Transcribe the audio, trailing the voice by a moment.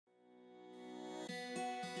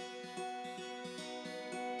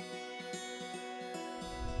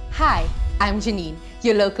Hi, I'm Jeanine,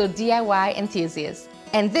 your local DIY enthusiast,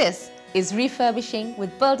 and this is Refurbishing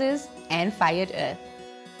with Builders and Fired Earth.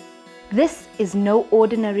 This is no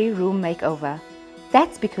ordinary room makeover.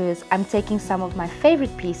 That's because I'm taking some of my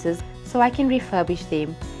favorite pieces so I can refurbish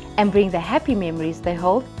them and bring the happy memories they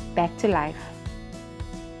hold back to life.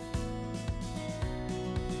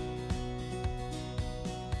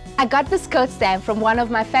 I got this coat stand from one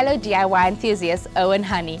of my fellow DIY enthusiasts, Owen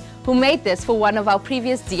Honey, who made this for one of our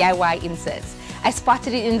previous DIY inserts. I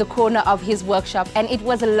spotted it in the corner of his workshop and it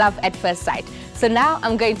was a love at first sight. So now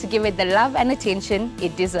I'm going to give it the love and attention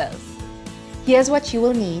it deserves. Here's what you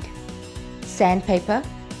will need: sandpaper,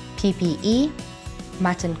 PPE,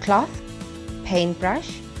 mutton cloth,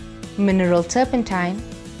 paintbrush, mineral turpentine,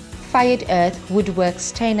 Fired Earth Woodworks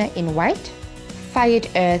stainer in white, Fired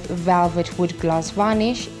Earth velvet wood gloss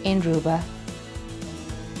varnish in rubber.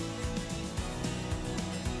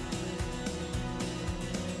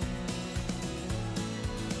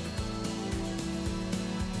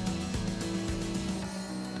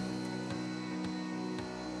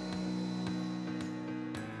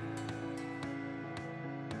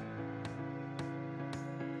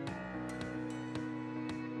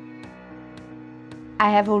 I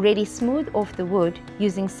have already smoothed off the wood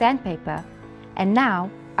using sandpaper, and now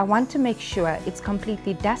I want to make sure it's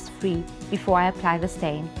completely dust-free before I apply the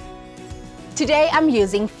stain. Today I'm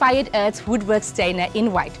using Fired Earth's Woodworks stainer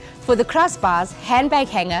in white for the crossbars, handbag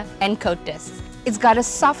hanger and coat discs. It's got a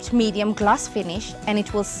soft medium gloss finish and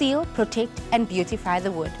it will seal, protect and beautify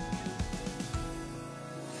the wood.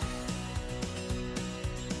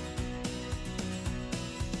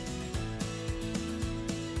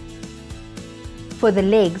 For the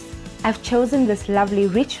legs, I've chosen this lovely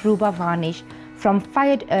rich rhubarb varnish from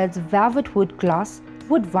Fired Earth's Velvet Wood Gloss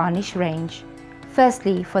Wood Varnish range.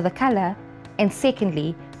 Firstly for the color and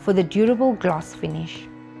secondly for the durable gloss finish.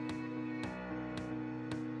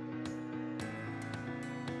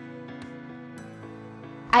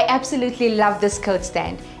 I absolutely love this coat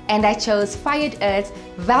stand and I chose Fired Earth's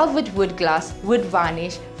Velvet Wood Gloss Wood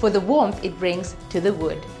Varnish for the warmth it brings to the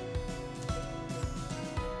wood.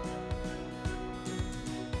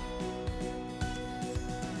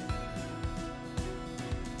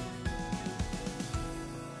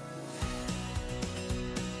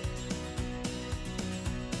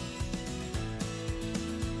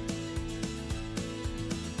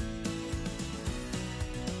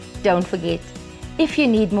 Don't forget, if you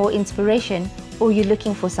need more inspiration or you're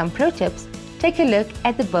looking for some pro tips, take a look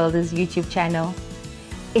at the Builders YouTube channel.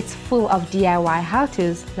 It's full of DIY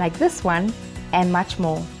how-tos like this one and much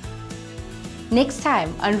more. Next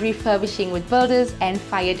time on Refurbishing with Builders and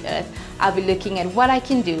Fired Earth, I'll be looking at what I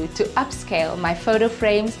can do to upscale my photo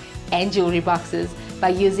frames and jewelry boxes by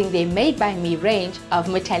using their Made by Me range of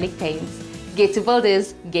metallic paints. Get to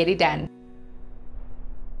Builders, get it done.